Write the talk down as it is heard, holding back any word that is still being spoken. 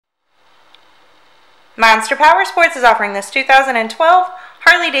Monster Powersports is offering this 2012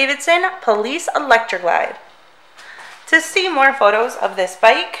 Harley-Davidson Police Electra Glide. To see more photos of this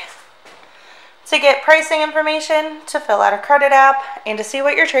bike, to get pricing information, to fill out a credit app, and to see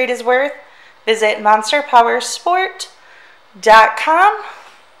what your trade is worth, visit monsterpowersport.com.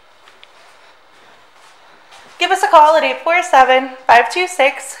 Give us a call at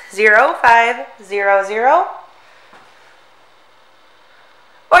 847-526-0500.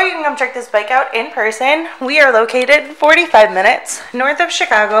 Or you can come check this bike out in person. We are located 45 minutes north of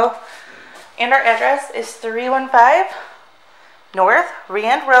Chicago, and our address is 315 North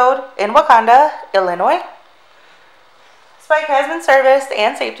Rd Road in Wauconda, Illinois. This bike has been serviced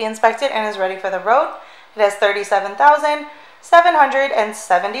and safety inspected and is ready for the road. It has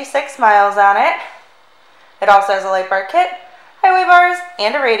 37,776 miles on it. It also has a light bar kit, highway bars,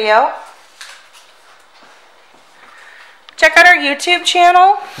 and a radio. Check out our YouTube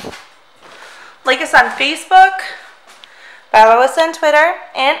channel. Like us on Facebook. Follow us on Twitter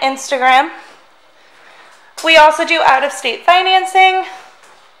and Instagram. We also do out-of-state financing.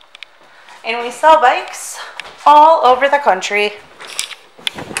 And we sell bikes all over the country.